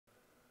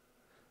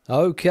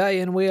Okay,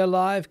 and we are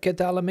live. ¿Qué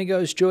tal,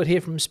 amigos? Stuart here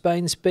from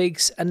Spain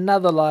Speaks.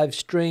 Another live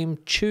stream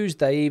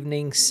Tuesday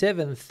evening,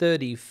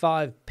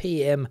 7:35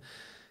 p.m.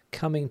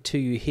 coming to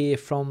you here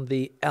from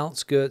the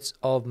outskirts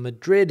of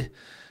Madrid,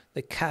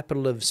 the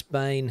capital of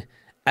Spain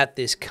at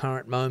this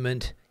current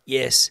moment.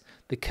 Yes,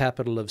 the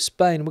capital of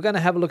Spain. We're going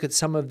to have a look at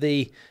some of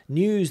the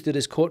news that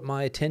has caught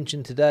my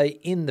attention today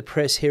in the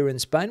press here in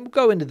Spain. We'll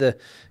go into the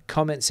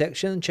comment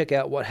section and check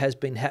out what has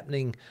been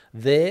happening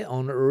there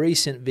on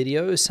recent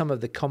videos, some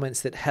of the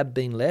comments that have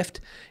been left.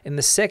 In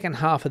the second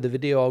half of the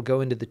video, I'll go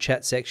into the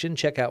chat section,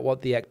 check out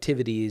what the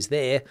activity is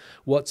there,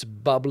 what's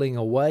bubbling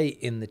away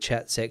in the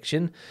chat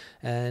section.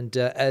 And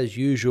as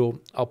usual,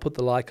 I'll put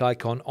the like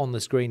icon on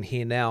the screen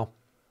here now,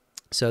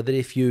 so that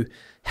if you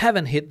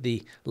haven't hit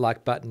the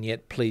like button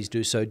yet, please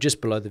do so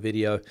just below the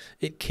video.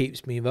 It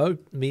keeps me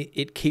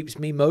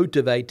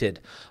motivated.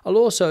 I'll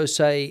also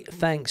say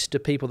thanks to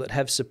people that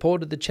have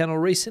supported the channel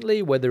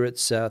recently, whether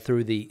it's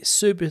through the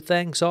super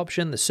thanks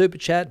option, the super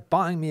chat,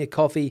 buying me a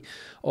coffee,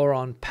 or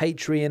on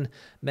Patreon.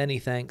 Many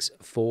thanks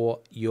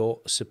for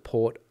your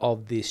support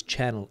of this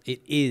channel.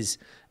 It is,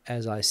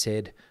 as I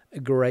said,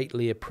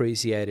 greatly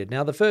appreciated.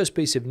 Now, the first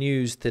piece of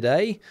news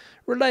today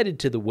related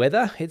to the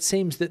weather. It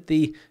seems that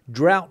the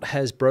drought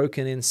has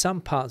broken in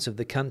some parts of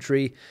the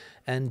country,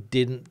 and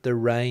didn't the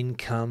rain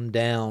come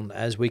down?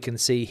 As we can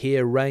see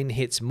here, rain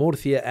hits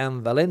Murcia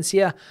and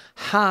Valencia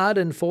hard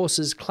and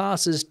forces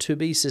classes to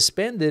be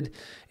suspended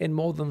in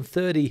more than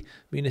 30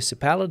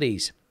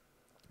 municipalities.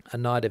 A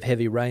night of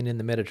heavy rain in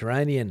the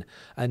Mediterranean,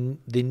 and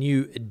the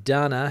new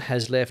Dana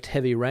has left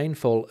heavy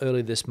rainfall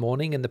early this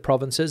morning in the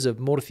provinces of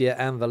Murcia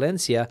and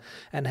Valencia,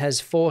 and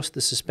has forced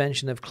the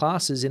suspension of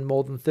classes in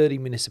more than 30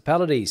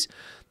 municipalities.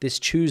 This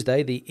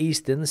Tuesday, the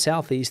eastern,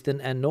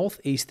 southeastern and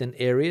northeastern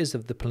areas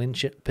of the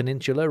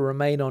peninsula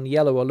remain on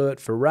yellow alert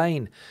for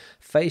rain.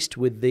 Faced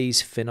with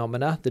these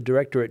phenomena, the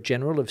Directorate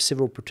General of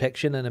Civil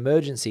Protection and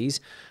Emergencies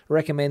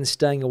recommends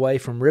staying away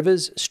from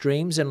rivers,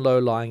 streams and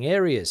low-lying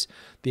areas.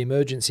 The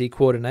Emergency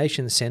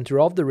Coordination Centre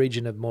of the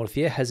region of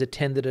Murcia has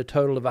attended a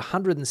total of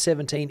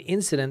 117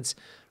 incidents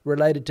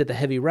related to the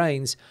heavy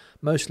rains,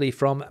 mostly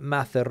from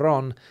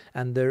Mazarrón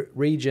and the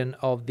region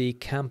of the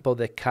Campo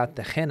de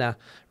Cartagena,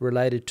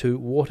 related to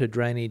water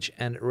drainage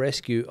and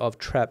rescue of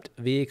trapped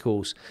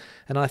vehicles.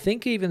 And I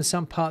think even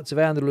some parts of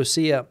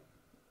Andalusia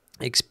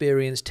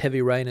experienced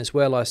heavy rain as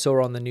well. I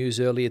saw on the news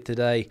earlier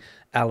today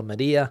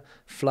Almería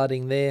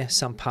flooding there,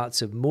 some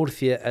parts of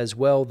Murcia as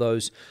well,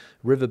 those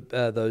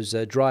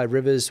dry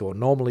rivers, or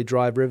normally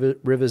dry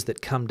rivers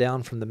that come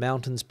down from the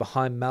mountains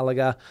behind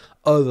Malaga,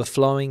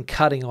 overflowing,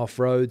 cutting off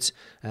roads,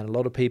 and a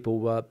lot of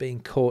people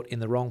being caught in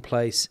the wrong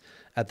place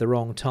at the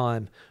wrong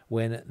time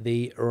when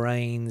the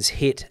rains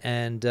hit.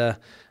 And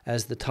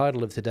as the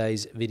title of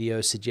today's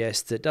video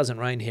suggests, it doesn't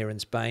rain here in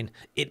Spain,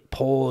 it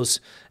pours,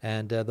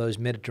 and those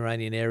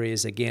Mediterranean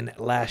areas again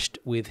lashed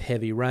with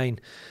heavy rain.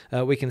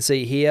 We can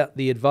see here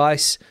the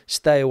advice: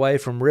 stay away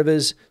from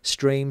rivers,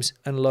 streams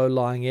and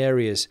low-lying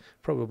areas.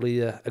 Probably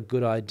a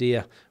good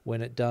idea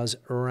when it does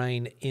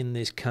rain in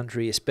this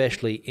country,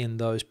 especially in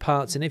those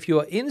parts. And if you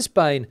are in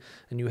Spain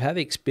and you have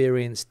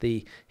experienced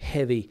the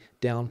heavy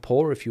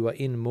downpour, if you are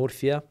in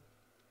Murcia,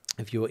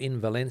 if you're in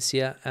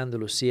Valencia,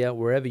 Andalusia,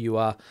 wherever you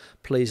are,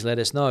 please let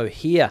us know.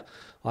 Here,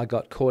 I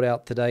got caught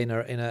out today in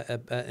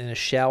a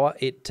shower.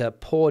 It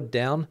poured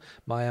down.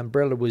 My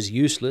umbrella was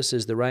useless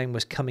as the rain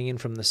was coming in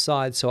from the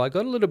side, so I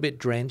got a little bit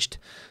drenched,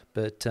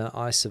 but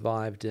I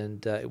survived,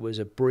 and it was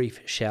a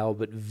brief shower,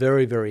 but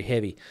very, very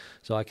heavy.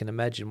 So I can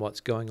imagine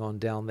what's going on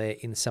down there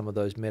in some of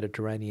those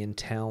Mediterranean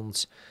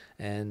towns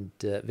and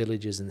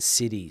villages and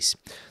cities.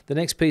 The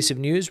next piece of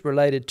news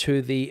related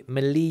to the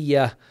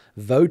Melilla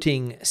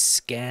voting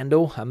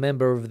scandal. A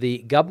member of the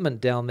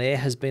government down there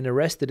has been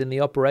arrested in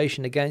the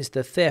operation against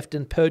the theft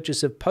and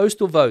purchase of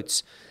postal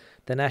votes.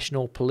 The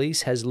National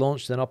Police has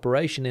launched an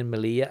operation in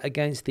Melilla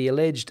against the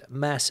alleged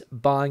mass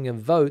buying of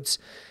votes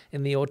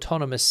in the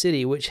autonomous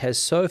city, which has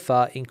so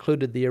far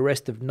included the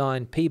arrest of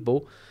 9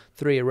 people,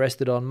 3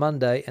 arrested on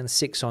Monday and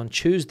 6 on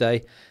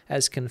Tuesday,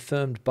 as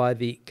confirmed by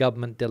the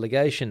government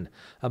delegation.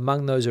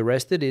 Among those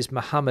arrested is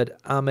Mohammed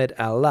Ahmed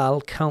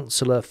Alal,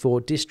 Councillor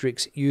for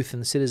District's Youth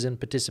and Citizen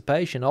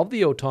Participation of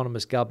the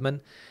autonomous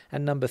government,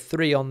 and number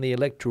 3 on the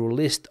electoral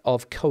list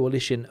of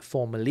Coalition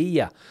for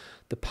Melilla,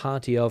 the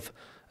party of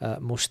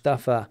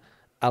Mustafa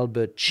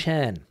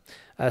Alberchan.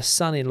 A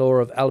son-in-law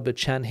of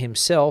Alberchan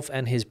himself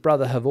and his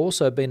brother have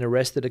also been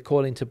arrested,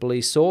 according to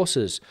police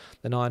sources.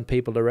 The 9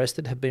 people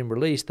arrested have been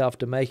released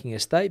after making a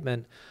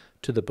statement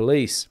to the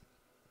police.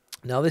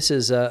 Now, this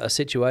is a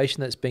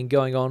situation that's been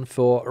going on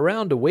for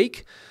around a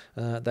week.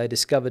 They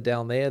discovered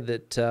down there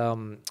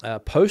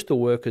that postal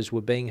workers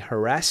were being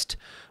harassed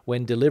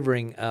when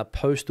delivering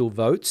postal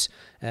votes,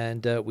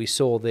 and we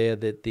saw there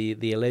that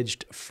the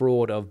alleged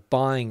fraud of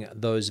buying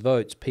those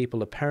votes,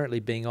 people apparently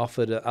being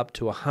offered up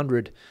to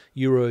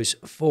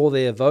 €100 for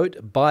their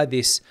vote by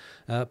this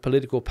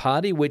political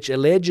party, which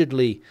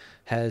allegedly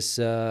has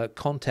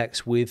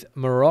contacts with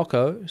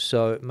Morocco,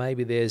 so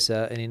maybe there's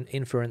an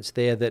inference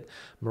there that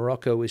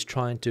Morocco is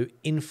trying to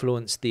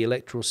influence the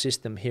electoral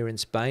system here in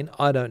Spain.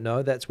 I don't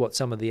know. That's what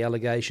some of the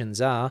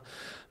allegations are,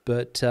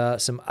 but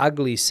some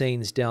ugly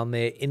scenes down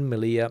there in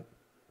Melilla,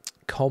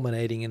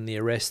 culminating in the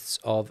arrests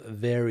of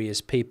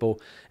various people,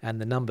 and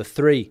the number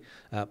 3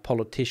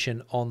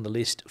 politician on the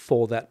list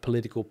for that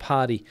political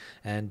party,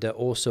 and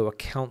also a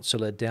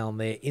councillor down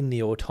there in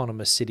the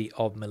autonomous city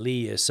of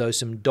Melilla. So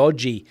some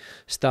dodgy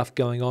stuff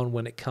going on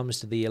when it comes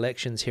to the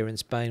elections here in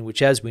Spain,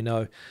 which, as we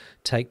know,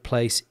 take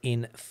place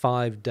in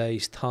 5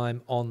 days'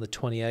 time on the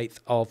 28th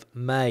of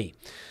May.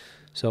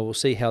 So we'll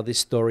see how this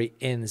story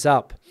ends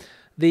up.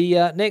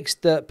 The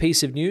next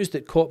piece of news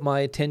that caught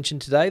my attention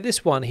today,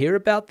 this one here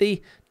about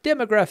the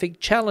demographic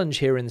challenge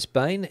here in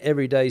Spain.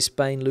 Every day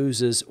Spain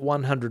loses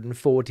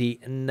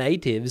 140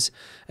 natives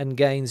and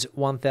gains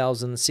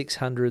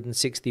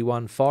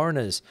 1,661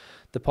 foreigners.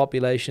 The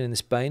population in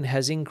Spain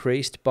has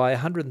increased by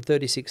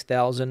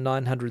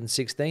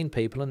 136,916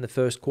 people in the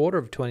first quarter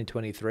of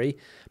 2023,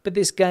 but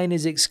this gain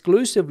is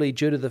exclusively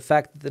due to the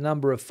fact that the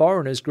number of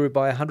foreigners grew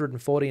by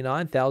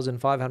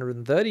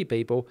 149,530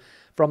 people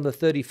from the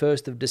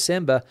 31st of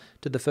December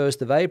to the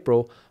 1st of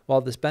April,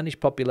 while the Spanish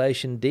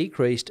population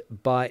decreased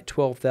by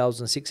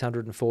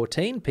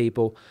 12,614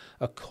 people,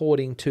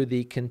 according to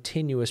the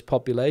continuous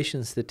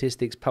population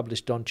statistics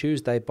published on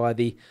Tuesday by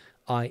the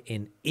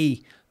INE,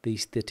 the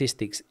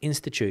Statistics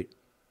Institute.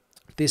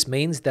 This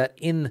means that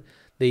in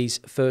these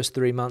first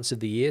 3 months of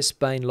the year,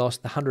 Spain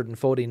lost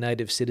 140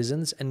 native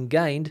citizens and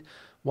gained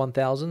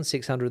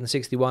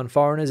 1,661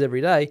 foreigners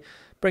every day,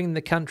 bringing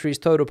the country's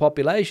total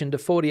population to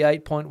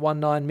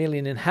 48.19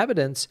 million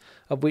inhabitants,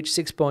 of which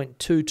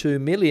 6.22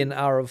 million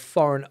are of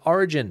foreign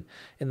origin.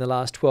 In the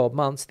last 12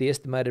 months, the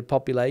estimated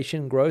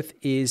population growth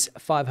is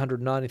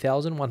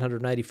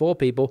 590,184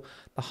 people,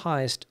 the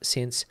highest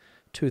since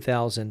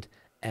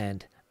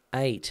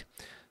 2008.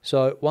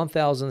 So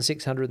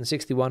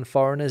 1,661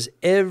 foreigners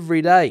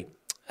every day,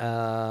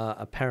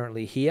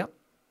 apparently here,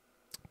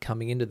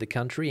 coming into the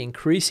country,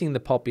 increasing the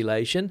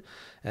population,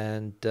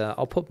 and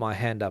I'll put my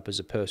hand up as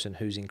a person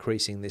who's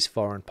increasing this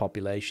foreign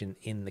population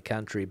in the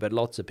country, but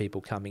lots of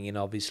people coming in,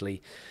 obviously,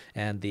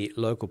 and the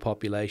local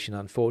population,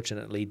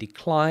 unfortunately,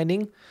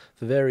 declining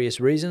for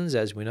various reasons,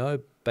 as we know,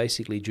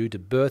 basically due to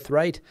birth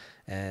rate,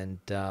 and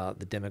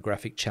the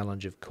demographic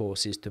challenge, of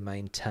course, is to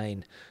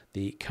maintain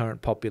the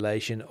current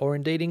population or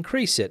indeed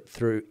increase it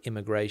through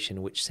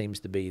immigration, which seems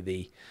to be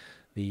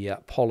the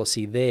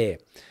policy there.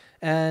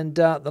 And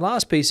the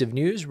last piece of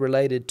news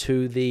related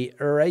to the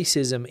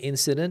racism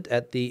incident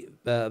at the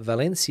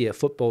Valencia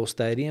football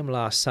stadium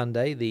last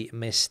Sunday, the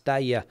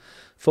Mestalla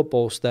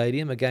football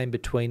stadium, a game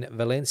between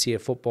Valencia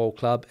Football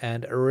Club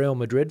and Real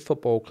Madrid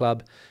Football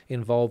Club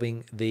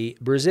involving the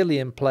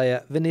Brazilian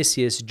player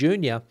Vinicius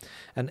Jr.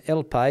 And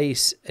El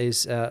País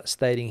is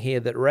stating here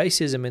that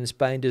racism in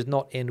Spain does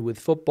not end with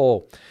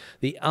football.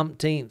 The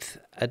umpteenth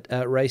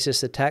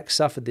racist attack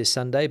suffered this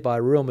Sunday by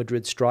Real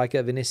Madrid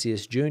striker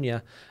Vinicius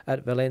Jr.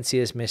 at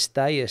Valencia's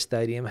Mestalla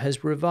Stadium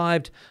has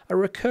revived a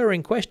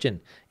recurring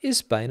question. Is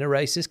Spain a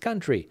racist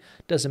country?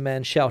 Does a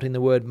man shouting the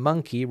word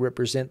monkey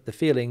represent the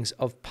feelings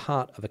of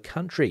part of a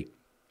country?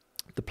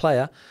 The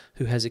player,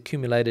 who has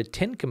accumulated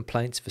 10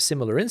 complaints for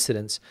similar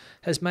incidents,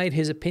 has made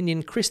his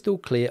opinion crystal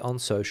clear on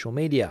social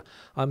media.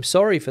 I'm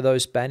sorry for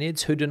those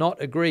Spaniards who do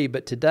not agree,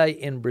 but today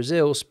in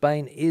Brazil,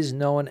 Spain is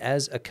known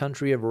as a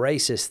country of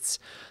racists.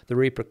 The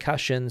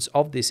repercussions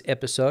of this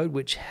episode,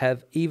 which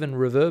have even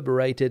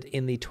reverberated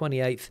in the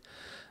 28th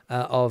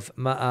of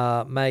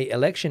May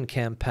election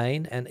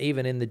campaign, and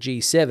even in the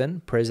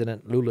G7,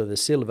 President Lula da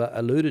Silva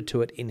alluded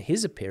to it in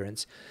his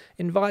appearance,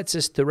 invites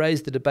us to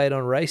raise the debate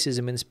on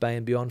racism in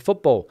Spain beyond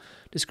football.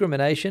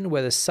 Discrimination,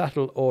 whether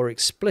subtle or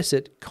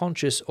explicit,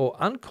 conscious or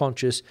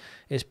unconscious,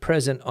 is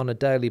present on a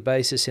daily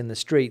basis in the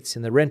streets,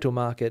 in the rental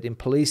market, in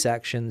police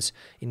actions,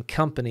 in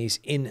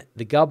companies, in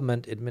the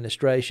government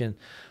administration,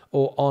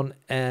 or on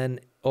an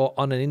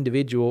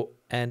individual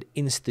and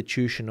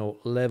institutional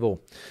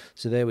level.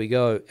 So there we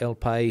go, El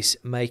País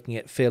making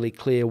it fairly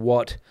clear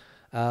what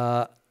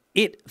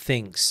it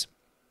thinks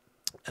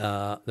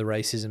the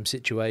racism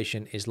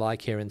situation is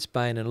like here in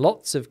Spain, and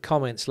lots of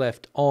comments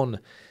left on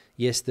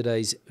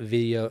yesterday's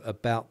video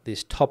about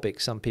this topic.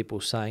 Some people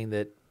saying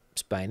that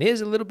Spain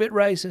is a little bit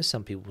racist,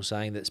 some people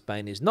saying that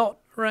Spain is not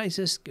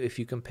racist if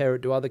you compare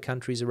it to other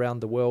countries around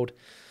the world.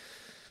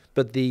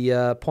 But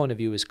the point of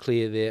view is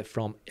clear there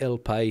from El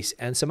País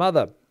and some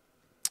other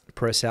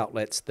press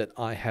outlets that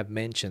I have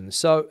mentioned.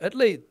 So at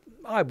least,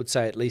 I would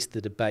say at least the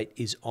debate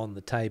is on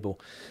the table.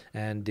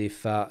 And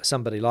if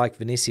somebody like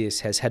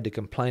Vinicius has had to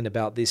complain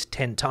about this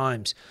 10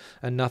 times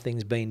and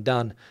nothing's been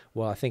done,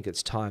 well, I think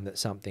it's time that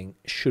something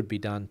should be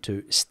done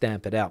to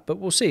stamp it out. But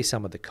we'll see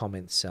some of the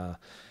comments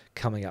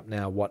coming up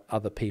now, what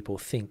other people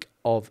think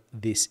of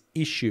this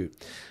issue.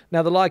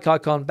 Now, the like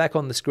icon back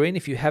on the screen,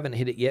 if you haven't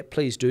hit it yet,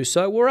 please do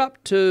so. We're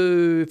up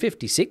to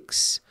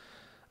 56.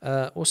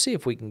 We'll see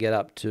if we can get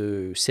up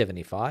to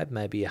 75,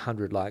 maybe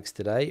 100 likes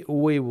today.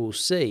 We will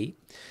see.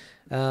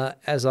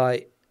 As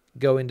I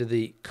go into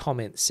the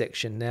comments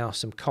section now,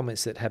 some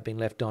comments that have been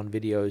left on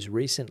videos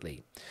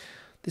recently.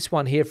 This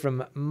one here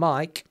from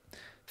Mike,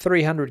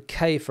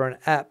 300K for an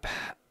app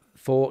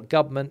for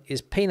government is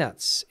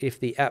peanuts. If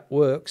the app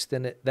works,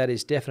 then that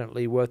is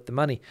definitely worth the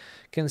money.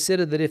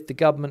 Consider that if the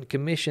government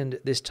commissioned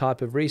this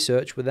type of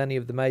research with any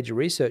of the major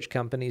research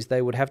companies,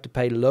 they would have to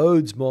pay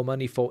loads more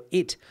money for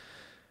it.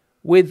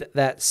 With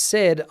that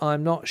said,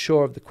 I'm not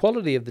sure of the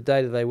quality of the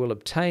data they will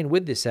obtain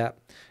with this app.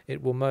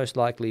 It will most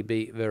likely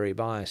be very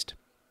biased.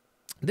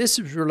 This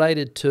is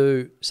related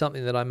to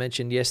something that I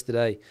mentioned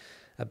yesterday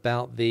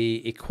about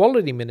the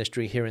Equality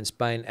Ministry here in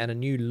Spain and a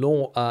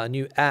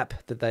new app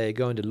that they are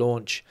going to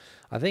launch,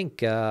 I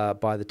think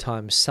by the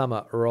time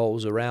summer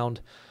rolls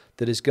around,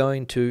 that is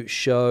going to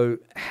show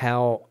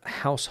how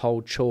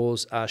household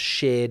chores are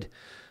shared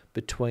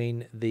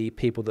between the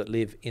people that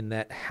live in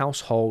that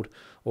household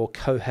or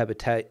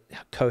cohabitation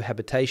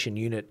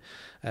unit,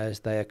 as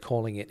they are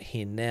calling it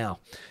here now.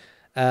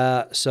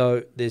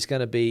 So there's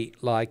going to be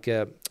like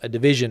a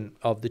division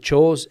of the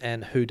chores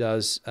and who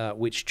does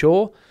which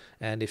chore.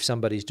 And if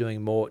somebody's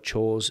doing more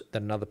chores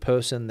than another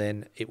person,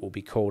 then it will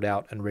be called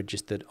out and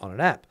registered on an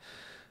app.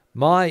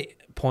 My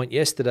point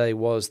yesterday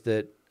was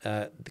that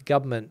the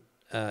government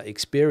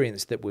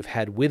experience that we've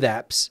had with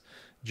apps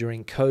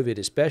during COVID,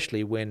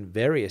 especially when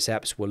various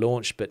apps were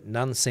launched but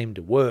none seemed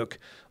to work,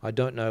 I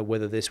don't know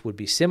whether this would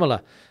be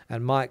similar.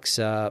 And Mike's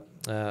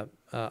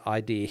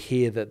idea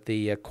here that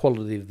the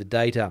quality of the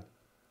data,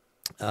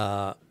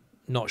 not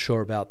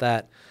sure about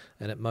that,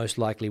 and it most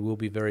likely will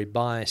be very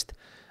biased.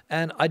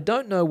 And I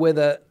don't know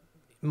whether,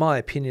 my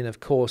opinion, of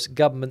course,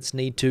 governments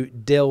need to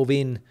delve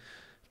in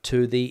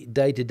to the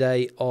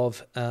day-to-day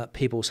of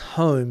people's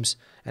homes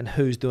and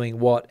who's doing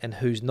what and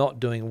who's not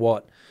doing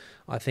what.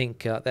 I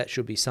think that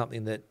should be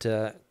something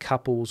that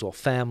couples or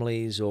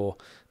families or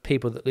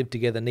people that live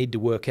together need to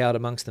work out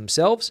amongst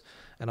themselves.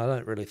 And I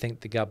don't really think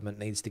the government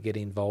needs to get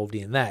involved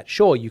in that.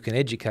 Sure, you can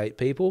educate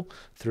people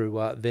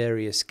through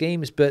various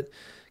schemes, but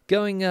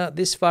going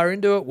this far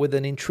into it with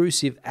an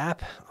intrusive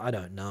app, I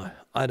don't know.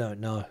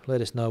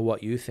 Let us know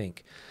what you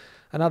think.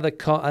 Another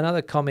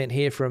comment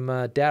here from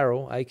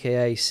Daryl,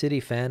 aka City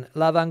Fan.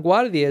 La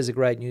Vanguardia is a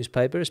great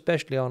newspaper,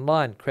 especially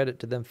online. Credit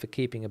to them for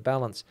keeping a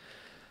balance.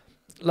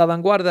 La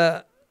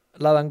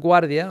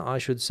Vanguardia, I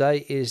should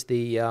say, is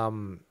the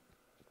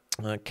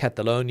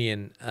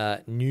Catalonian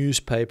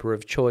newspaper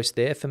of choice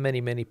there for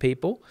many, many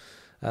people.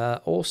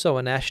 Also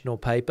a national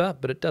paper,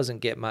 but it doesn't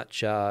get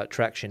much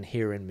traction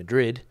here in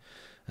Madrid.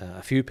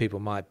 A few people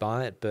might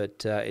buy it,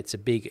 but it's a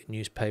big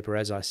newspaper,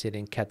 as I said,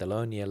 in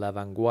Catalonia, La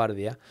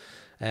Vanguardia.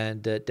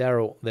 And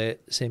Daryl, they're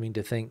seeming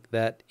to think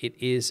that it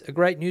is a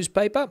great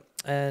newspaper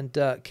and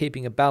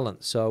keeping a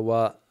balance.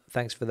 So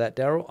thanks for that,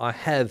 Daryl. I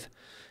have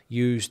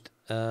used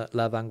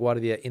La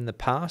Vanguardia in the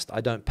past.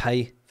 I don't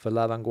pay for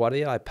La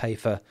Vanguardia. I pay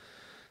for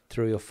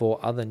 3 or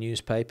 4 other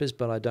newspapers,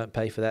 but I don't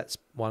pay for that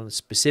one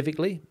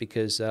specifically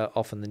because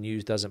often the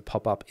news doesn't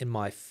pop up in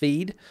my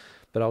feed.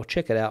 But I'll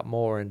check it out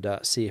more and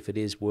see if it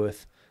is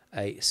worth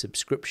a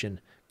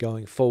subscription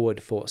going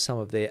forward for some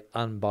of their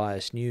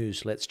unbiased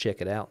news. Let's check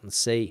it out and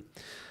see.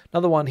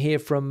 Another one here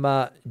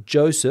from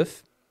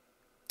Joseph.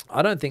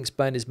 I don't think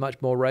Spain is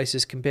much more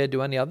racist compared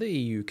to any other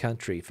EU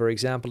country. For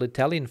example,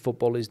 Italian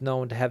football is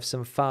known to have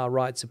some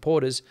far-right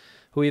supporters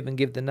who even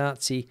give the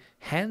Nazi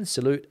hand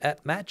salute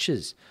at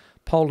matches.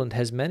 Poland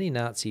has many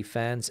Nazi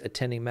fans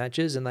attending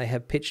matches, and they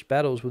have pitched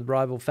battles with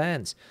rival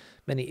fans.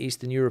 Many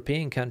Eastern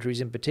European countries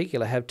in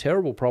particular have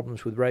terrible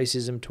problems with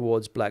racism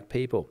towards black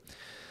people.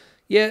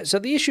 Yeah, so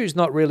the issue is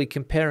not really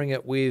comparing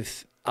it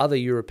with other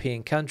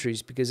European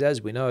countries because,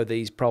 as we know,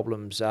 these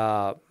problems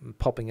are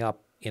popping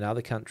up in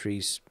other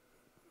countries,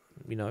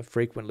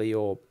 frequently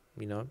or,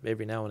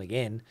 every now and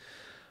again.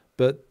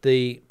 But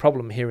the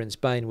problem here in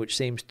Spain, which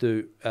seems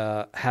to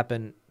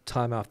happen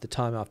time after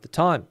time after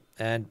time,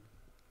 and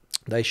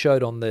they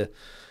showed on the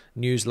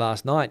news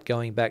last night,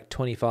 going back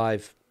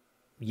 25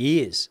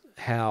 years,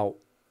 how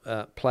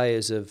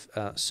players of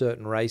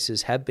certain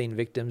races have been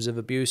victims of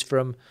abuse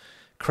from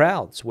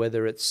crowds,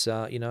 whether it's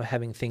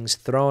having things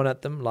thrown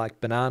at them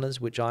like bananas,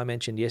 which I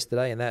mentioned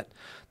yesterday, and that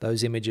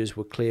those images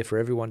were clear for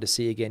everyone to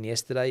see again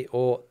yesterday,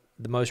 or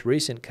the most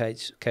recent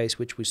case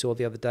which we saw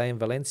the other day in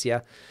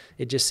Valencia.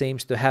 It just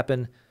seems to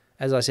happen,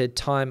 as I said,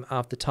 time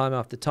after time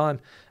after time,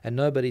 and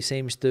nobody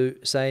seems to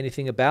say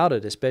anything about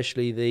it,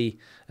 especially the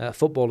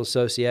football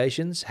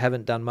associations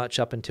haven't done much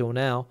up until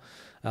now.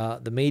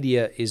 The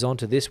media is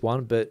onto this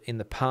one, but in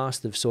the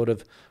past have sort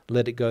of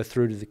let it go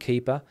through to the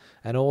keeper.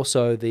 And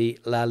also the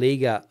La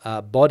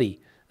Liga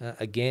body,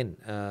 again,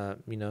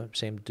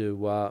 seem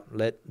to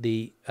let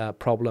the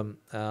problem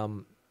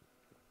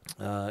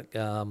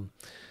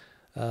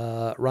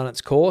run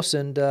its course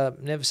and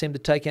never seem to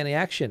take any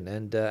action.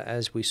 And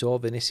as we saw,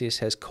 Vinicius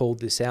has called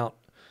this out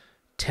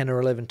 10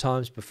 or 11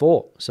 times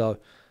before. So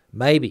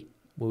maybe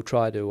we'll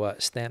try to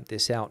stamp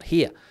this out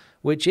here,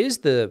 which is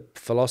the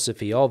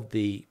philosophy of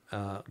the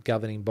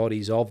governing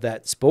bodies of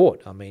that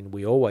sport. I mean,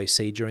 we always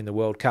see during the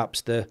World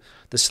Cups the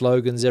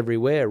slogans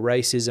everywhere: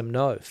 racism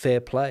no,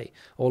 fair play,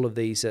 all of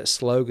these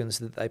slogans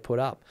that they put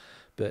up.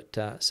 but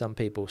some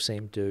people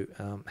seem to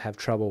have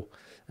trouble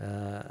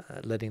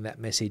letting that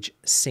message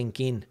sink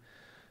in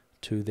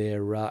to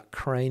their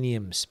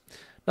craniums.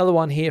 Another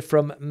one here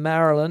from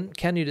Marilyn.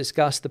 Can you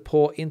discuss the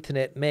poor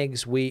internet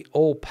megs we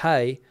all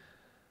pay,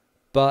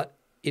 but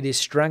it is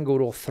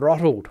strangled or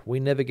throttled? We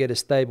never get a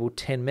stable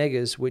 10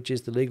 megas, which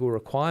is the legal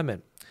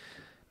requirement.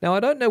 Now, I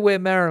don't know where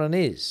Marilyn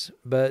is,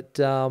 but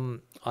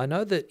I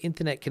know that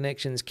internet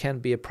connections can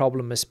be a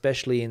problem,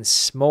 especially in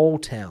small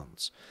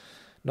towns.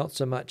 Not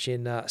so much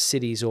in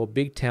cities or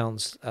big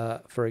towns,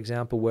 for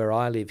example, where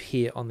I live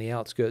here on the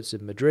outskirts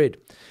of Madrid.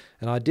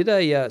 And I did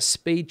a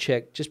speed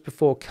check just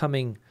before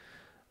coming,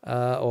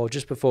 or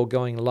just before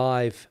going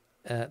live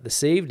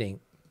this evening.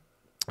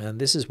 And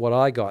this is what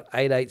I got: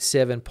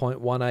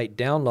 887.18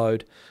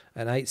 download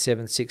and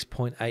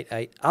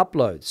 876.88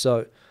 upload.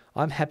 So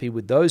I'm happy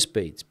with those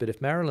speeds. But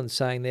if Marilyn's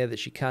saying there that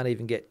she can't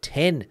even get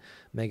 10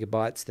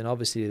 megabytes, then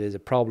obviously there's a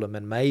problem.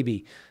 And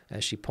maybe,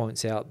 as she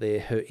points out there,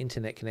 her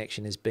internet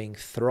connection is being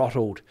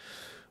throttled,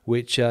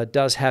 which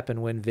does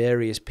happen when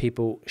various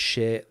people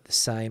share the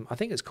same, I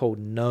think it's called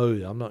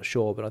node, I'm not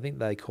sure, but I think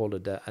they call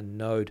it a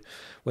node.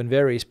 When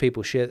various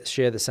people share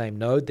the same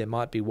node, there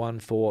might be one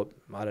for,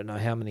 I don't know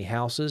how many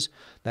houses.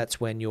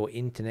 That's when your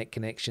internet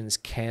connections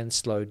can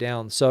slow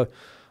down. So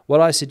what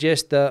I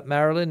suggest,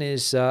 Marilyn,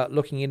 is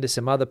looking into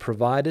some other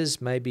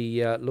providers,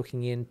 maybe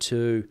looking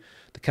into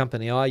the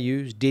company I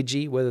use,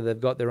 Digi, whether they've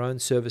got their own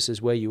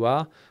services where you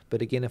are.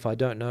 But again, if I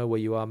don't know where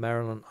you are,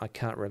 Marilyn, I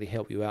can't really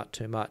help you out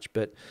too much.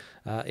 But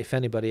if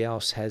anybody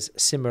else has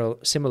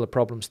similar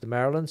problems to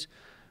Marilyn's,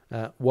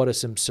 what are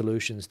some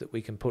solutions that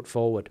we can put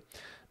forward?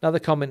 Another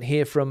comment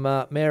here from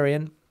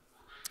Marion.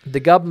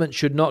 The government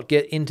should not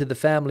get into the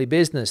family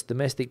business.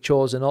 Domestic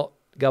chores are not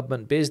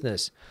government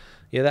business.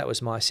 Yeah, that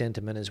was my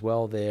sentiment as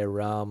well there,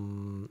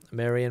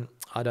 Marion.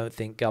 I don't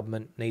think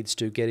government needs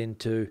to get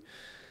into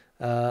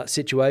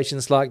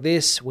situations like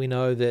this. We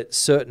know that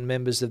certain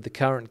members of the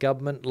current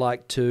government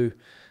like to,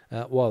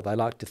 they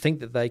like to think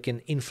that they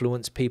can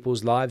influence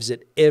people's lives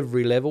at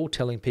every level,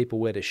 telling people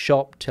where to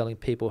shop, telling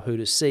people who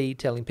to see,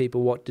 telling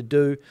people what to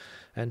do,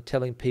 and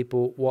telling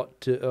people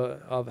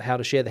of how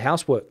to share the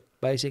housework,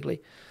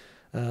 basically.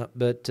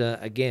 But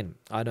again,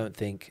 I don't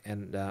think,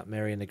 and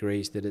Marion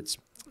agrees, that it's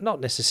not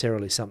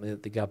necessarily something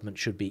that the government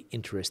should be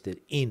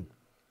interested in.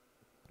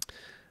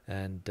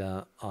 And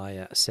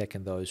I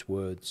second those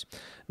words.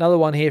 Another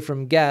one here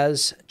from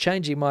Gaz.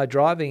 Changing my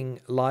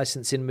driving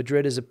license in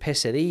Madrid is a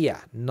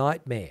pesadilla,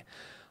 nightmare.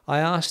 I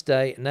asked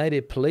a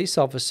native police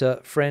officer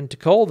friend to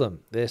call them.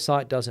 Their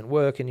site doesn't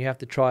work and you have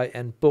to try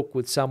and book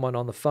with someone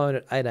on the phone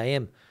at 8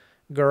 a.m.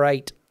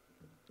 Great.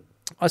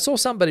 I saw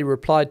somebody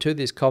replied to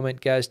this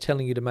comment, Gaz,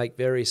 telling you to make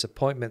various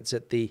appointments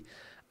at the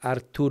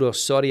Arturo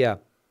Soria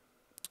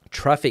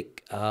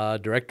Traffic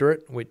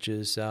Directorate, which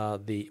is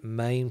the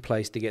main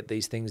place to get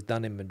these things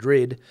done in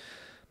Madrid.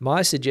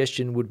 My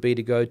suggestion would be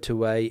to go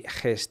to a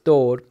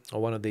gestor,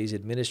 or one of these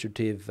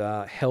administrative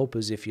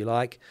helpers, if you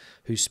like,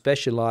 who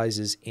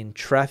specializes in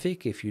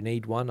traffic. If you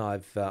need one,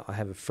 I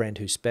have a friend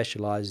who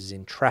specializes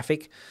in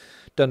traffic.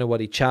 Don't know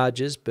what he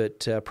charges,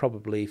 but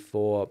probably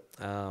for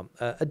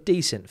a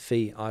decent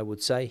fee, I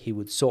would say. He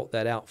would sort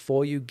that out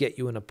for you, get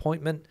you an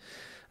appointment,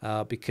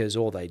 because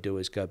all they do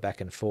is go back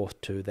and forth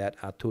to that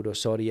Arturo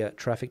Soria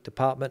traffic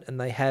department, and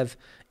they have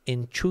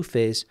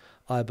enchufes,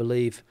 I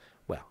believe.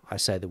 Well, I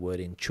say the word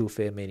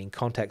enchufe, meaning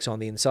contacts on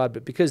the inside,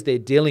 but because they're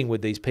dealing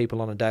with these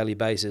people on a daily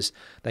basis,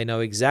 they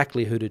know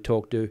exactly who to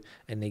talk to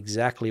and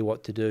exactly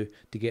what to do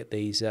to get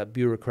these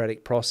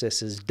bureaucratic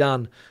processes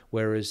done,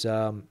 whereas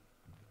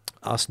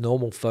us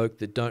normal folk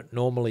that don't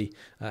normally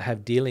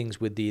have dealings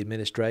with the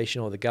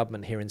administration or the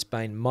government here in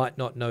Spain might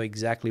not know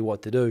exactly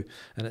what to do.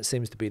 And it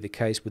seems to be the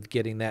case with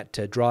getting that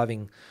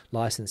driving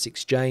license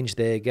exchange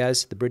there,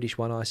 Gaz, the British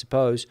one, I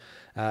suppose.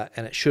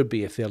 And it should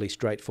be a fairly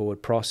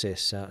straightforward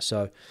process.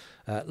 So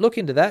look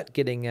into that,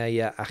 getting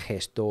a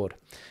gestor.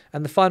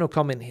 And the final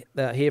comment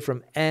here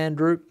from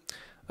Andrew.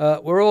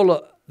 We're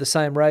all the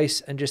same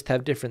race and just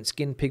have different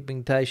skin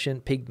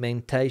pigmentation.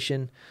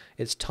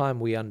 It's time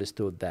we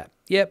understood that.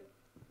 Yep.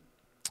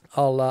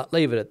 I'll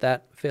leave it at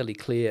that. Fairly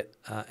clear,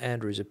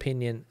 Andrew's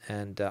opinion,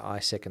 and I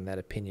second that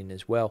opinion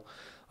as well.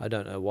 I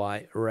don't know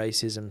why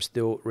racism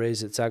still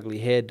rears its ugly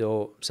head,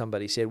 or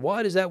somebody said,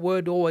 why does that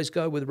word always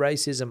go with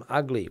racism,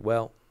 ugly?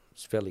 Well,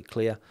 it's fairly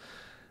clear.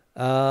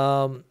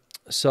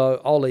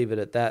 So I'll leave it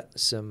at that.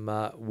 Some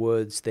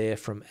words there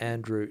from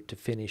Andrew to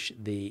finish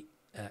the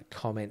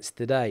comments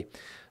today.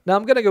 Now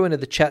I'm going to go into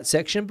the chat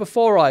section.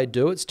 Before I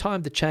do, it's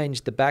time to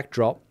change the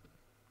backdrop.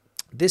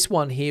 This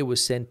one here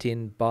was sent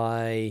in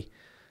by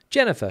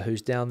Jennifer,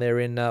 who's down there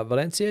in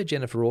Valencia.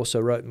 Jennifer also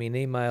wrote me an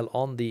email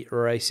on the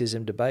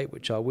racism debate,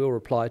 which I will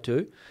reply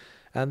to.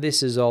 And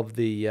this is of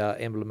the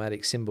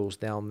emblematic symbols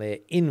down there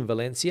in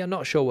Valencia.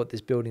 Not sure what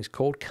this building's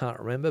called, can't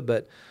remember,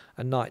 but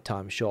a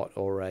nighttime shot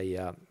or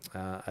a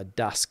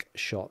dusk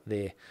shot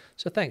there.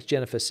 So thanks,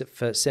 Jennifer,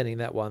 for sending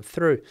that one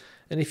through.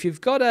 And if you've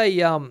got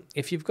a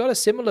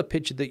similar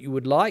picture that you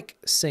would like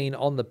seen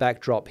on the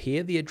backdrop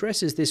here, the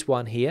address is this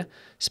one here,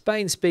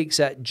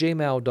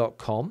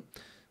 spainspeaks@gmail.com.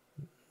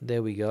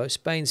 There we go.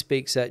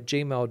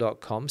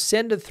 SpainSpeaks@gmail.com.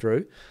 Send it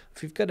through.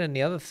 If you've got any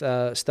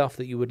other stuff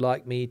that you would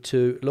like me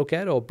to look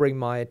at or bring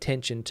my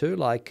attention to,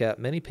 like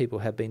many people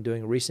have been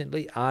doing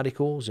recently,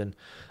 articles and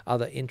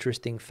other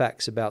interesting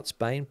facts about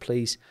Spain,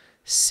 please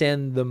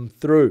send them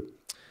through.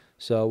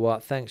 So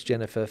thanks,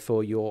 Jennifer,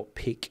 for your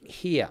pick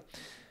here.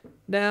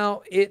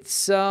 Now,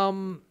 it's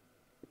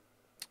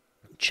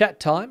chat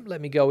time. Let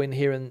me go in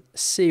here and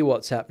see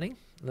what's happening.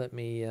 Let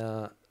me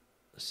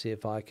see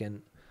if I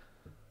can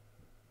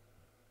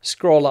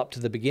scroll up to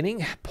the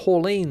beginning.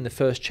 Pauline, the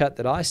first chat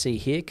that I see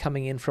here,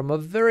 coming in from a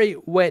very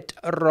wet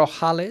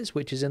Rojales,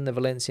 which is in the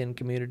Valencian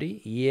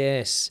community.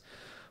 Yes,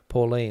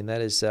 Pauline, that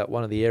is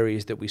one of the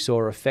areas that we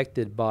saw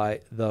affected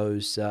by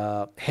those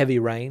heavy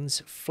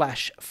rains,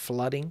 flash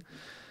flooding.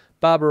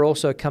 Barbara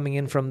also coming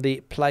in from the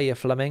Playa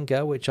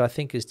Flamenca, which I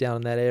think is down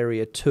in that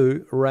area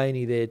too.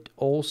 Rainy there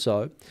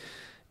also.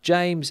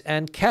 James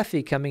and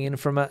Kathy coming in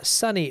from a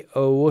sunny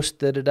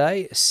Worcester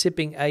today,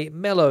 sipping a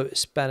mellow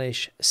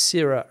Spanish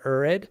Syrah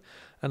Red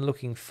and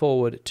looking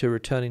forward to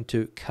returning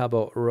to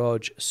Cabo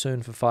Roig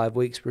soon for 5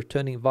 weeks,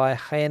 returning via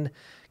Jaén,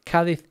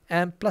 Cádiz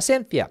and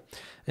Plasencia.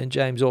 And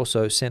James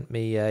also sent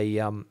me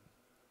a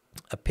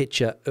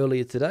picture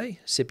earlier today,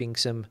 sipping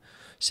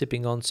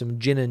on some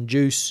gin and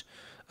juice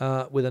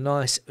with a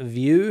nice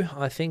view,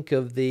 I think,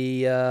 of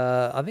the,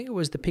 I think it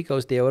was the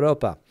Picos de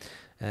Europa.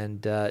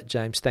 And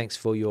James, thanks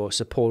for your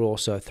support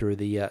also through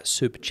the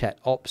Super Chat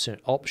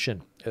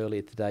option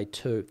earlier today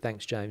too.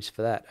 Thanks, James,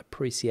 for that.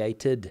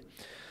 Appreciated.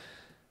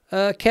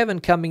 Kevin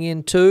coming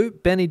in too.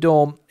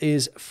 Benidorm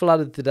is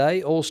flooded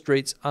today. All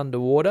streets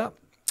underwater.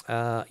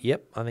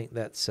 Yep, I think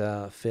that's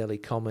fairly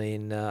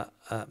common in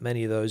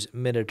many of those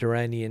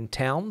Mediterranean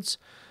towns.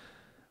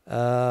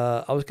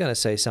 I was going to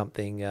say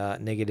something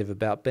negative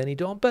about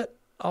Benidorm, but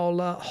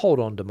I'll hold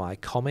on to my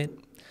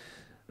comment.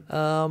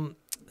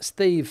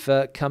 Steve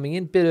coming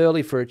in, bit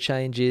early for a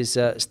change is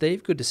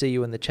Steve. Good to see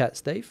you in the chat,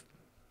 Steve.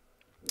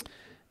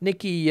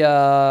 Nikki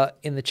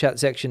in the chat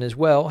section as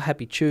well.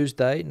 Happy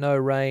Tuesday. No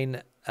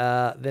rain,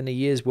 then a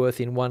year's worth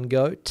in one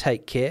go.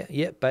 Take care.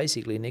 Yep,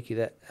 basically, Nikki,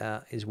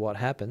 that is what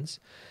happens.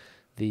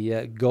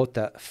 The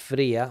gota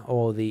fria,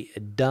 or the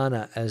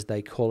dana as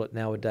they call it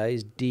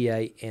nowadays,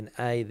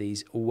 D-A-N-A,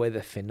 these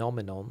weather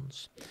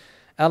phenomenons.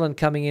 Alan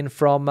coming in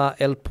from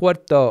El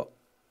Puerto,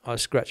 I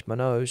scratched my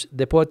nose,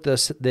 de Puerto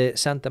de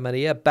Santa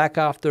Maria, back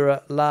after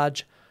a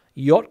large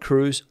yacht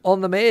cruise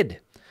on the Med.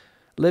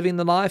 Living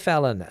the life,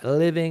 Alan,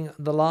 living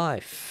the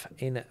life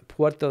in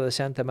Puerto de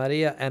Santa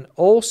Maria and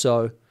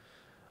also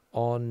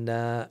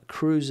on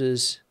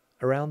cruises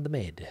around the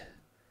Med.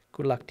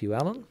 Good luck to you,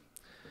 Alan.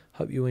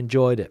 Hope you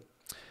enjoyed it.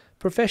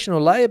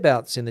 Professional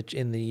layabouts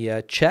in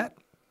the chat.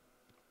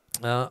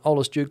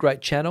 Ola Stu,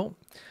 great channel.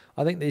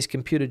 I think these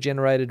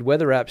computer-generated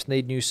weather apps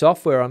need new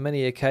software on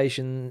many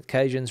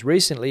occasions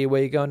recently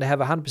where you're going to have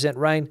 100%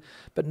 rain,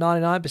 but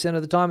 99%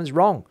 of the time it's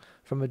wrong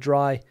from a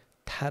dry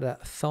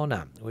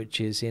Tarazona, which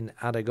is in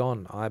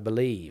Aragon, I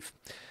believe.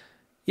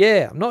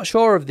 Yeah, I'm not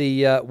sure of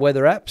the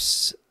weather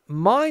apps.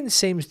 Mine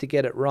seems to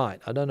get it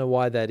right. I don't know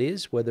why that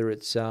is, whether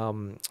it's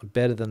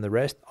better than the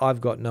rest.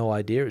 I've got no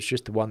idea. It's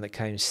just the one that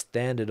came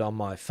standard on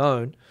my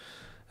phone.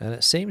 And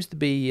it seems to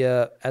be,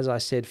 as I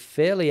said,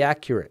 fairly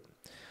accurate.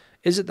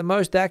 Is it the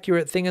most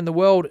accurate thing in the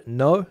world?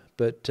 No,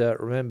 but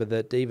remember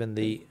that even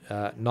the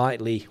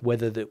nightly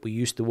weather that we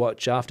used to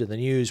watch after the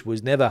news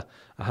was never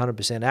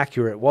 100%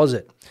 accurate, was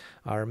it?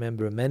 I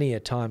remember many a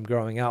time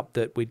growing up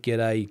that we'd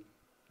get a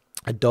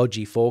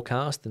dodgy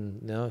forecast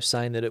and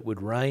saying that it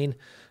would rain,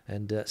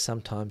 and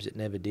sometimes it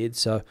never did.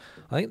 So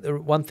I think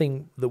the one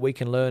thing that we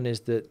can learn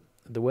is that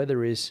the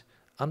weather is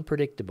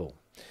unpredictable.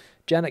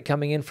 Janet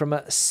coming in from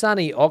a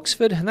sunny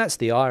Oxford, and that's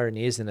the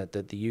irony, isn't it,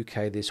 that the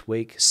UK this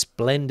week,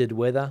 splendid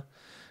weather,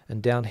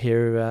 and down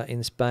here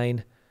in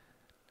Spain,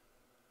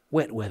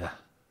 wet weather.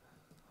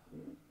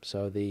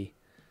 So the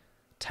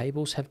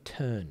tables have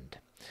turned.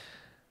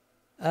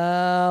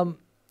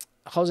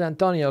 Jose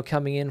Antonio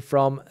coming in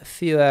from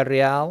Ciudad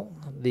Real,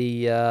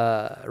 the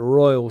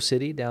royal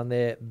city down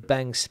there,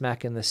 bang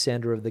smack in the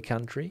center of the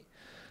country.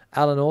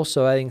 Alan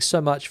also adding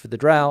so much for the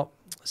drought.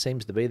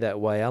 Seems to be that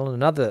way, Alan.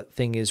 Another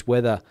thing is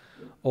whether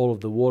all of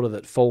the water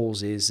that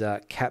falls is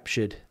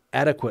captured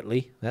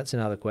adequately. That's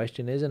another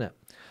question, isn't it?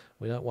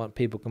 We don't want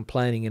people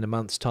complaining in a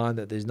month's time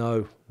that there's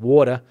no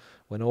water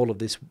when all of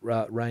this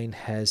rain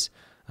has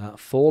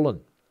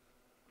fallen.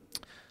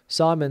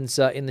 Simon's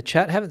in the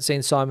chat. Haven't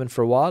seen Simon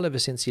for a while, ever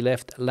since he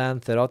left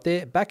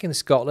Lanzarote. Back in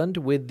Scotland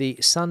with the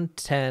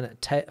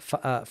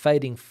suntan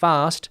fading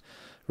fast,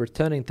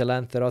 returning to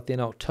Lanzarote in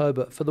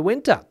October for the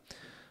winter.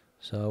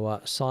 So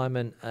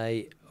Simon,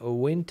 a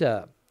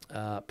winter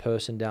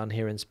person down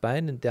here in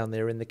Spain and down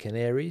there in the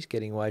Canaries,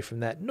 getting away from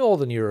that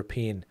Northern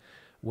European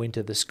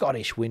winter, the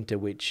Scottish winter,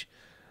 which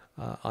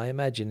I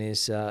imagine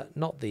is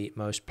not the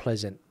most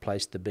pleasant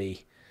place to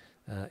be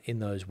in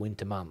those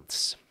winter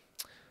months.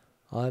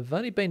 I've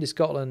only been to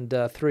Scotland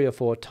 3 or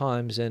 4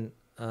 times, and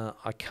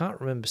I can't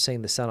remember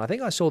seeing the sun. I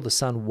think I saw the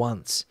sun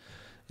once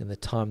in the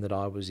time that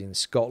I was in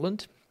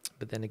Scotland,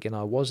 but then again,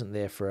 I wasn't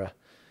there for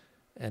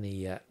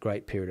any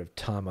great period of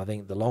time. I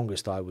think the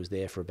longest I was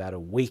there for about a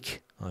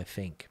week, I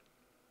think.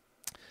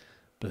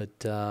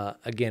 But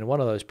again, one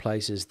of those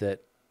places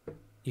that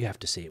you have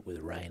to see it with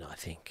rain, I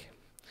think.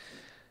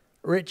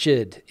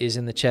 Richard is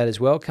in the chat as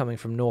well, coming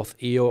from North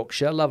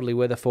Yorkshire. Lovely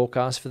weather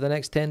forecast for the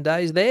next 10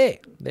 days there.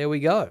 There we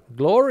go.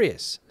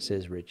 Glorious,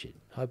 says Richard.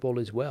 Hope all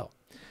is well.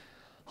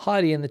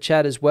 Heidi in the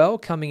chat as well,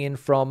 coming in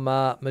from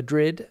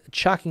Madrid,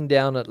 chucking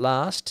down at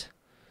last.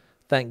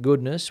 Thank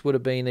goodness. Would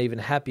have been even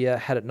happier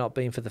had it not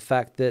been for the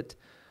fact that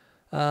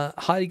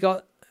Heidi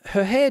got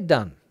her hair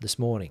done this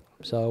morning.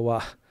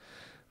 So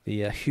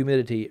the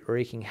humidity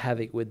wreaking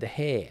havoc with the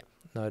hair,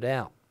 no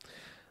doubt.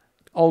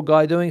 Old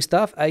guy doing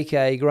stuff,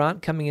 a.k.a.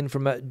 Grant, coming in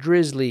from a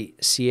drizzly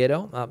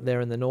Sierra up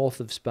there in the north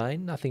of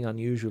Spain. Nothing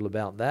unusual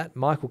about that.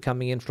 Michael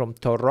coming in from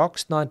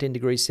Torrox, 19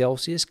 degrees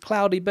Celsius.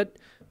 Cloudy but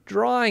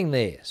drying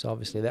there. So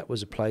obviously that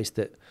was a place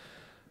that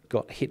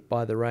got hit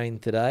by the rain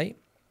today.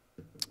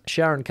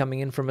 Sharon coming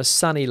in from a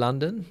sunny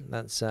London.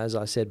 That's, as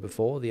I said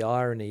before, the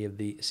irony of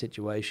the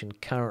situation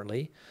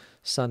currently.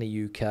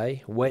 Sunny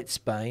UK, wet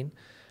Spain.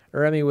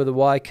 Remy with a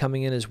Y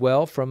coming in as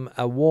well from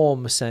a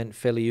warm St.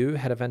 Feliu.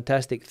 Had a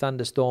fantastic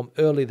thunderstorm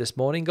early this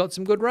morning. Got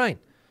some good rain.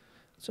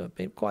 So it's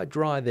been quite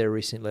dry there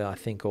recently, I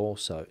think,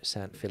 also,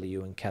 St.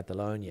 Feliu in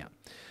Catalonia.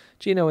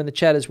 Gino in the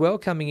chat as well,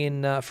 coming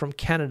in from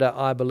Canada,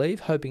 I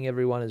believe. Hoping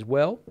everyone is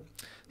well.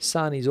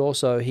 Sani's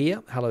also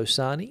here. Hello,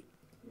 Sani.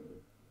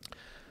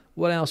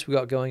 What else we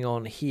got going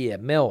on here?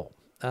 Mel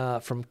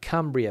from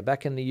Cumbria,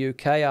 back in the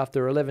UK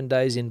after 11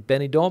 days in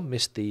Benidorm.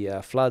 Missed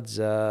the floods,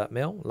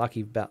 Mel.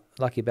 Lucky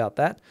about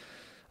that.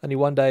 Only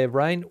 1 day of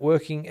rain.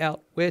 Working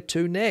out where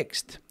to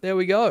next. There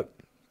we go.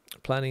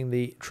 Planning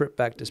the trip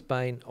back to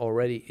Spain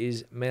already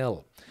is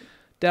Mel.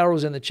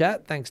 Daryl's in the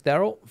chat. Thanks,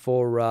 Daryl,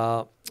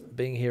 for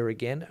being here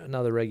again.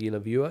 Another regular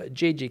viewer.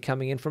 Gigi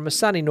coming in from a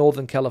sunny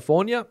Northern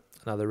California.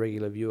 Another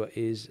regular viewer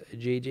is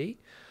Gigi.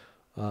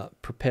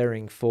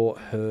 Preparing for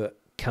her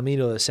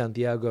Camino de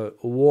Santiago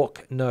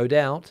walk, no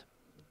doubt.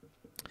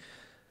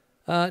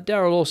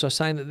 Daryl also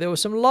saying that there was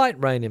some light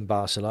rain in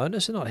Barcelona,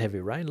 so not heavy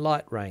rain,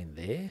 light rain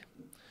there.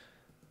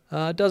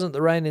 Doesn't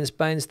the rain in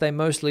Spain stay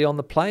mostly on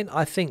the plain?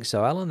 I think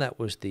so, Alan. That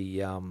was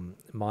the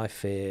My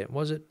Fair,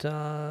 was it?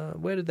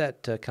 Where did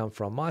that come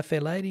from? My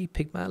Fair Lady,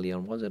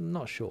 Pygmalion, was it? I'm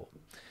not sure.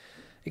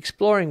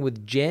 Exploring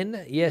with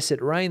Jen. Yes,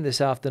 it rained this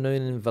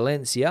afternoon in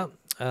Valencia.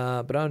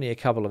 But only a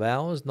couple of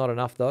hours. Not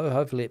enough, though.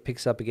 Hopefully it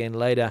picks up again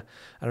later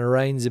and it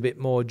rains a bit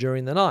more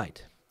during the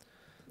night.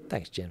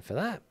 Thanks, Jen, for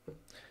that.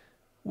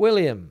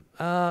 William,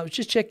 I was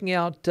just checking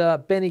out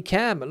Benny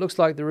Cam. It looks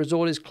like the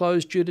resort is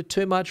closed due to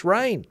too much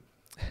rain.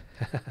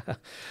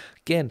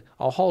 Again,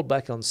 I'll hold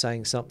back on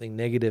saying something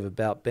negative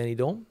about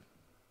Benidorm.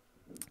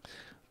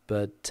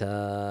 But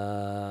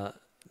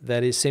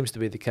seems to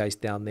be the case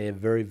down there.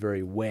 Very,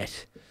 very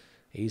wet.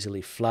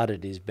 Easily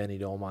flooded is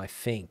Benidorm, I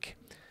think.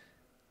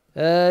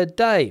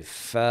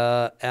 Dave,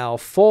 our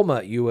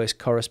former US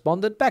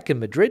correspondent, back in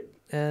Madrid,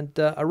 and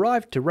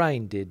arrived to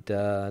rain, did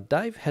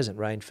Dave. Hasn't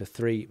rained for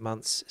 3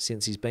 months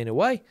since he's been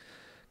away.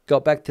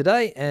 Got back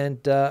today, and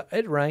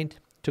it rained.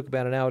 Took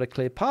about an hour to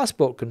clear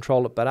passport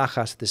control at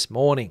Barajas this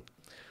morning.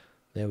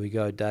 There we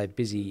go, Dave.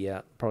 Busy,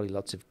 probably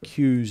lots of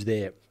queues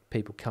there.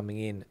 People coming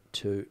in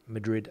to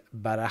Madrid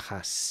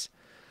Barajas,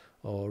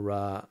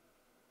 or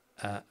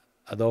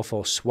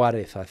Adolfo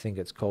Suarez, I think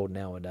it's called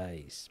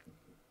nowadays.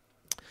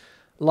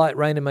 Light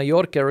rain in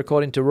Mallorca,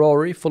 according to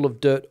Rory, full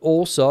of dirt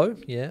also.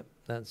 Yeah,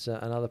 that's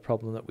another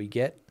problem that we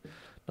get.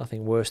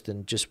 Nothing worse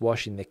than just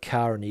washing the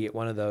car and you get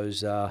one of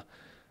those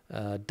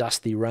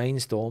dusty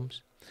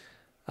rainstorms.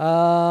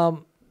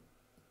 CL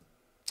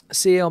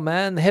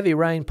Man, the heavy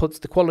rain puts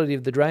the quality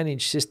of the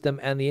drainage system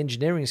and the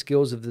engineering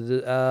skills of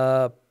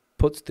the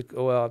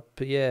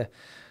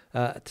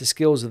to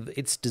skills of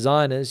its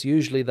designers.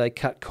 Usually they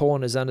cut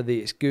corners under the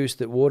excuse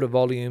that water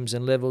volumes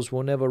and levels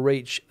will never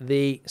reach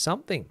the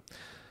something.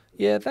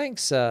 Yeah,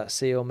 thanks,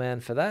 CL Man,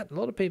 for that. A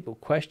lot of people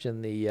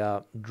question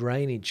the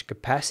drainage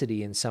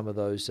capacity in some of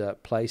those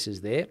places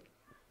there.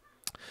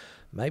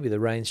 Maybe the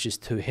rain's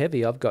just too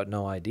heavy. I've got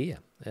no idea.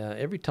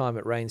 Every time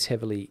it rains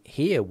heavily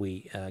here,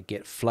 we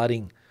get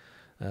flooding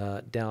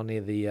down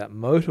near the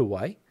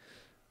motorway.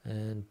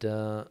 And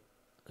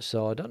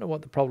so I don't know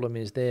what the problem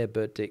is there,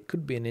 but it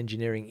could be an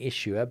engineering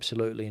issue,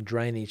 absolutely, and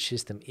drainage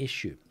system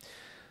issue.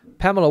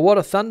 Pamela, what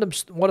a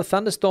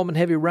thunderstorm and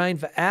heavy rain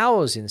for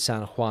hours in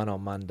San Juan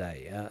on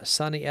Monday.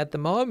 Sunny at the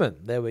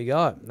moment. There we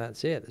go.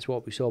 That's it. That's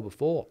what we saw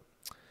before.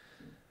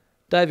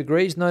 Dave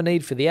agrees. No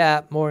need for the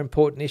app. More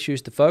important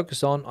issues to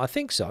focus on. I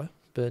think so.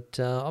 But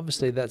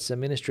obviously that's a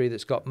ministry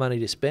that's got money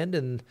to spend,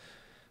 and,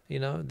 you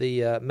know,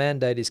 the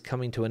mandate is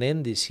coming to an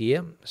end this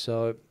year.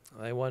 So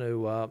they want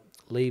to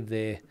leave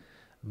their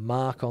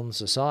mark on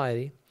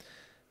society.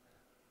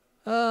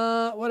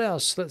 What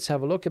else? Let's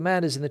have a look.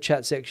 Amanda's in the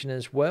chat section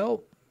as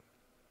well.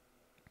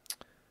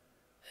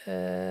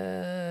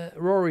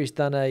 Rory's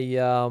done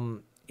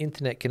a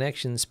internet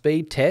connection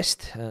speed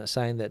test,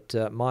 saying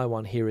that my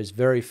one here is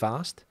very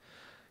fast.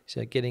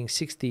 So getting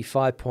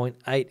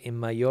 65.8 in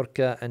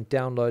Mallorca and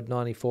download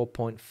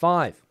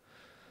 94.5.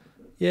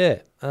 Yeah,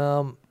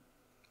 so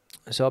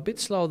a bit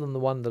slower than the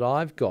one that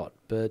I've got,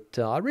 but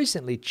I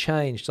recently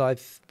changed.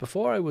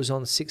 Before I was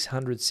on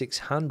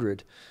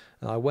 600,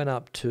 I went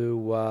up to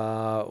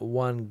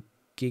 1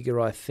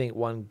 giga, I think,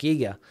 1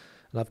 giga,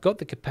 and I've got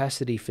the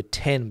capacity for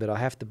 10, but I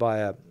have to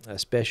buy a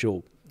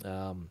special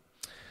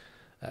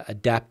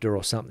adapter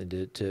or something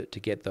to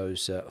get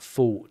those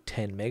full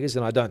 10 megas,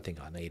 and I don't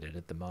think I need it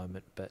at the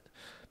moment, but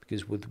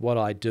because with what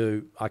I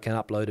do, I can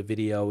upload a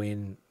video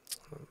in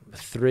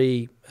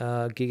 3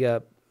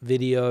 giga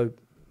video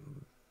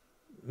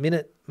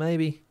minute,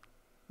 maybe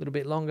a little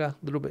bit longer,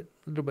 a little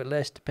bit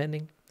less,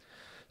 depending.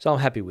 So I'm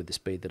happy with the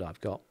speed that I've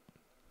got.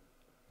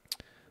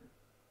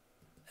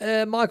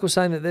 Michael's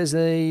saying that there's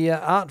a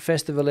art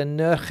festival in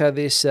Nerja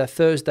this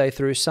Thursday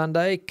through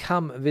Sunday.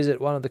 Come visit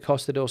one of the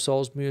Costa del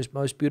Sol's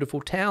most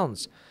beautiful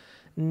towns.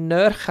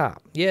 Nerja.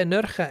 Yeah,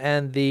 Nerja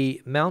and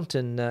the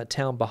mountain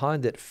town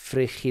behind it,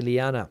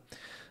 Frigiliana.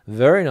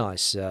 Very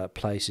nice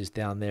places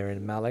down there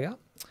in Malaga.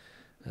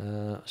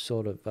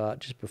 Sort of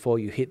just before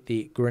you hit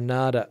the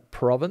Granada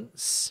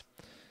province.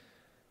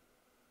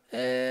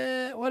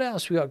 What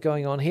else we got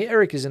going on here?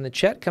 Eric is in the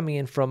chat, coming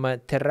in from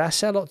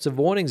Terrassa. Lots of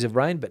warnings of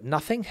rain, but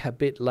nothing. A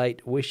bit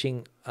late,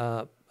 wishing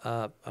but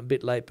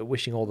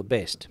wishing all the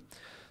best.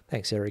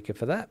 Thanks, Erica,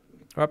 for that.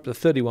 We're up to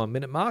the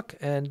 31-minute mark,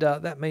 and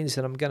that means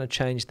that I'm going to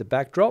change the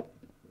backdrop.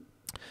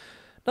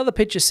 Another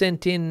picture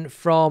sent in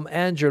from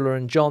Angela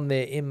and John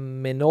there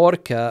in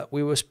Menorca.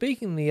 We were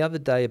speaking the other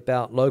day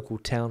about local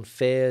town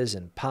fairs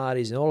and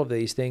parties and all of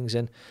these things,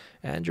 and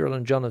Angela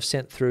and John have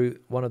sent through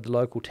one of the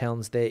local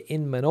towns there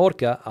in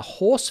Menorca, a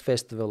horse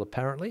festival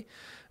apparently,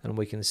 and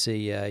we can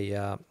see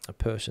a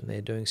person there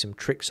doing some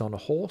tricks on a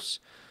horse,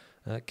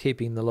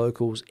 keeping the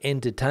locals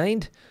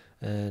entertained,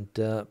 and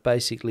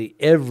basically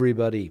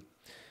everybody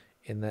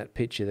in that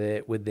picture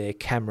there with their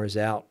cameras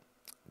out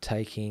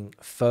taking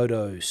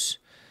photos.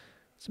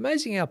 It's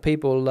amazing how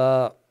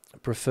people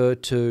prefer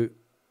to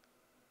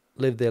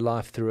live their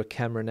life through a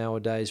camera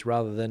nowadays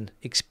rather than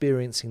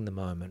experiencing the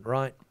moment,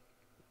 right?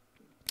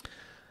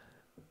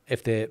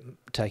 If they're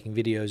taking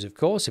videos, of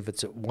course, if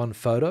it's one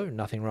photo,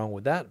 nothing wrong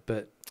with that.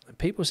 But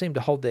people seem to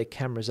hold their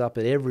cameras up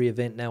at every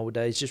event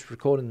nowadays, just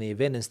recording the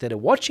event instead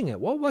of watching it.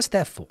 What's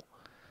that for?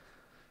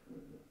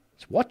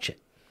 Let's watch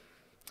it.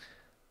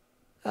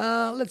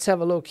 Let's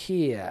have a look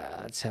here.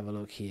 Let's have a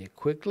look here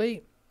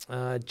quickly.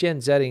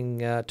 Jen's adding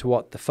to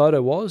what the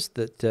photo was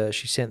that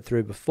she sent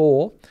through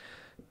before.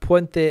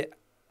 Puente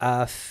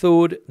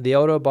Azul de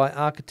Oro by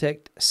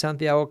architect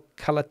Santiago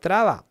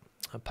Calatrava,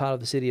 a part of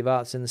the City of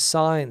Arts and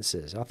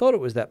Sciences. I thought it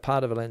was that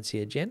part of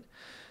Valencia, Jen.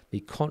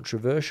 The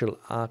controversial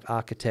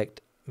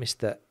architect,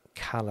 Mr.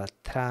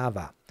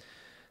 Calatrava.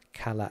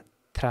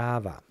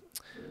 Calatrava.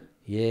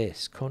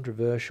 Yes,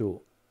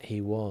 controversial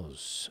he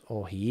was,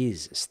 or he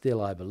is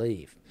still, I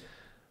believe.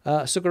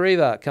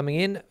 Sucariva coming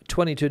in,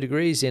 22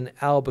 degrees in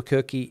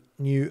Albuquerque,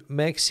 New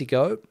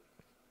Mexico.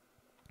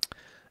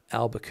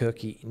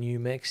 Albuquerque, New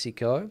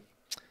Mexico.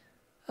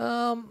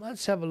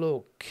 Let's have a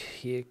look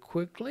here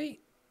quickly,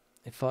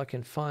 if I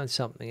can find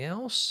something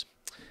else.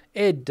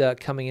 Ed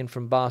coming in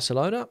from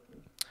Barcelona.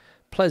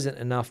 Pleasant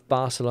enough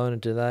Barcelona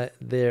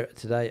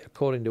today,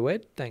 according to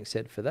Ed. Thanks,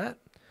 Ed, for that.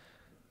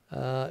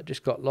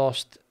 Just got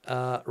lost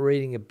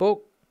reading a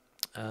book.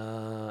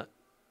 Ever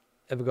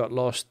got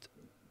lost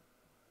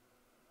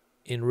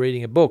in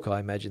reading a book, I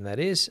imagine that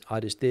is. I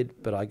just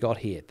did, but I got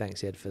here.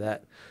 Thanks, Ed, for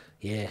that.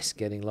 Yes,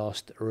 getting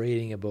lost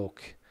reading a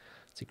book.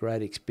 It's a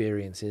great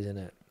experience, isn't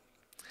it?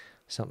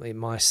 Something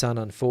my son,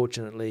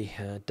 unfortunately,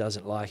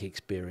 doesn't like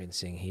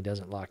experiencing. He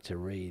doesn't like to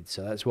read.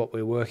 So that's what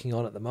we're working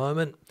on at the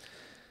moment.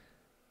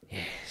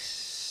 Yes.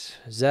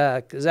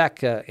 Zach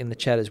in the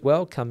chat as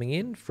well, coming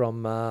in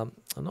from, I'm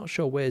not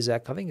sure where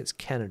Zach, I think it's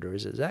Canada.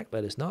 Is it, Zach?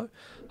 Let us know.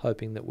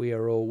 Hoping that we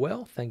are all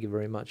well. Thank you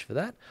very much for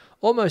that.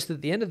 Almost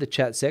at the end of the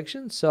chat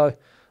section, so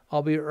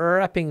I'll be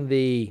wrapping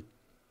the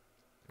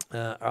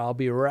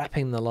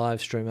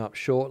live stream up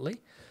shortly.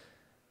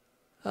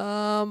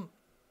 What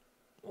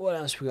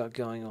else we got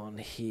going on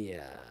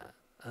here?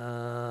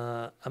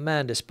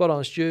 Amanda, spot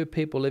on, Stu.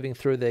 People living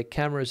through their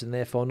cameras and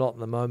therefore not in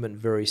the moment.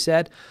 Very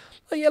sad.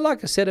 Well, yeah,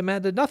 like I said,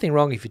 Amanda, nothing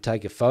wrong if you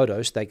take a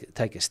photo,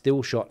 take a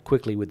still shot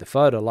quickly with the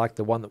photo like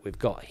the one that we've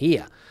got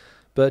here.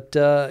 But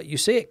you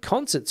see at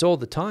concerts all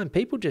the time,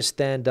 people just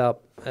stand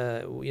up,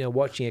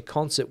 watching a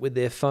concert with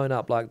their phone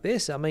up like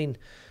this. I mean,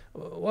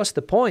 what's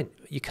the point?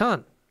 You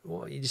can't.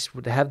 You just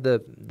would have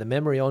the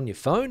memory on your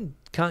phone.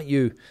 Can't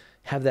you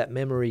have that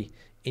memory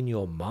in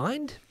your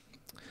mind?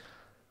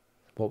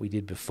 What we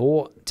did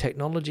before,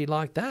 technology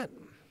like that.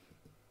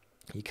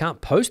 You can't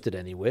post it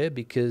anywhere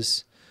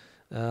because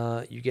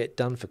you get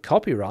done for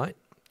copyright.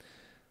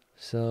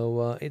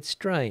 So it's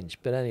strange.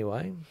 But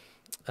anyway,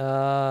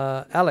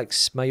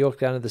 Alex,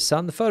 Mallorca under the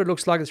sun. The photo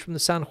looks like it's from the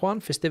San Juan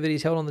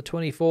festivities held on the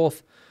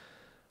 24th.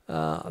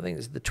 I think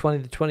it's the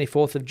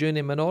 24th of June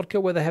in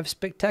Menorca, where they have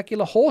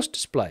spectacular horse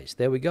displays.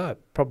 There we go.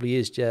 Probably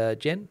is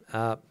Jen.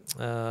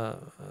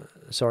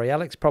 Sorry,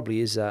 Alex. Probably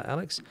is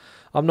Alex.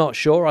 I'm not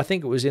sure. I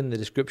think it was in the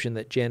description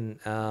that Jen...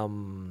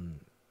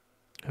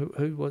 who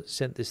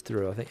sent this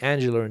through? I think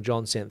Angela and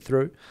John sent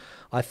through.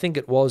 I think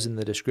it was in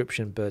the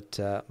description, but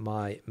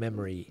my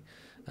memory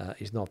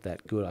is not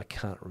that good. I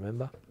can't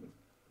remember.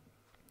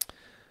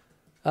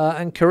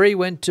 And Carrie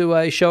went to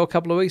a show a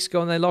couple of weeks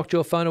ago and they locked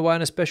your phone away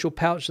in a special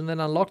pouch and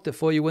then unlocked it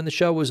for you when the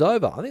show was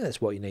over. I think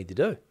that's what you need to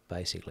do,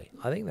 basically.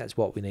 I think that's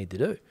what we need to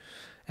do.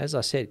 As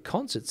I said,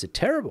 concerts are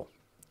terrible.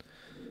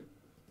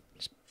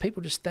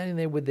 People just standing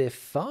there with their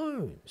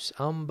phones.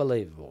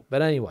 Unbelievable.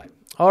 But anyway,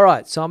 all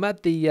right, so I'm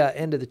at the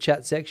end of the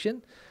chat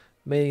section,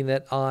 meaning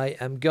that I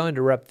am going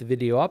to wrap the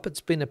video up.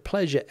 It's been a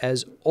pleasure,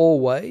 as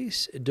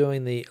always,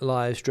 doing the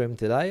live stream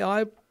today.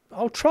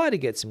 I'll try to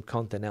get some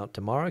content out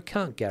tomorrow.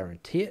 Can't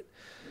guarantee it.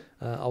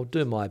 I'll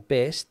do my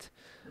best.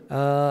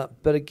 But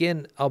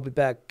again, I'll be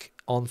back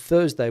on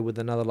Thursday with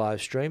another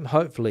live stream.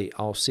 Hopefully,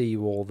 I'll see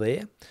you all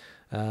there.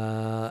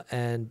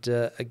 And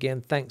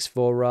again, thanks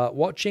for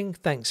watching.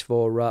 Thanks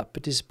for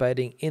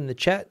participating in the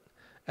chat.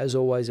 As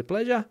always, a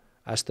pleasure.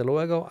 Hasta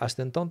luego.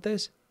 Hasta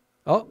entonces.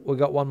 Oh, we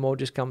got one more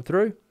just come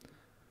through.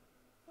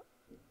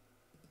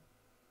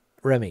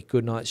 Remy,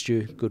 good night,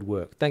 Stu. Good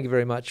work. Thank you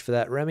very much for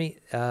that, Remy.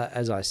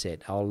 As I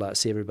said, I'll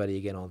see everybody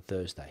again on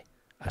Thursday.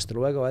 Hasta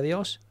luego.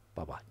 Adios.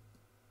 Bye-bye.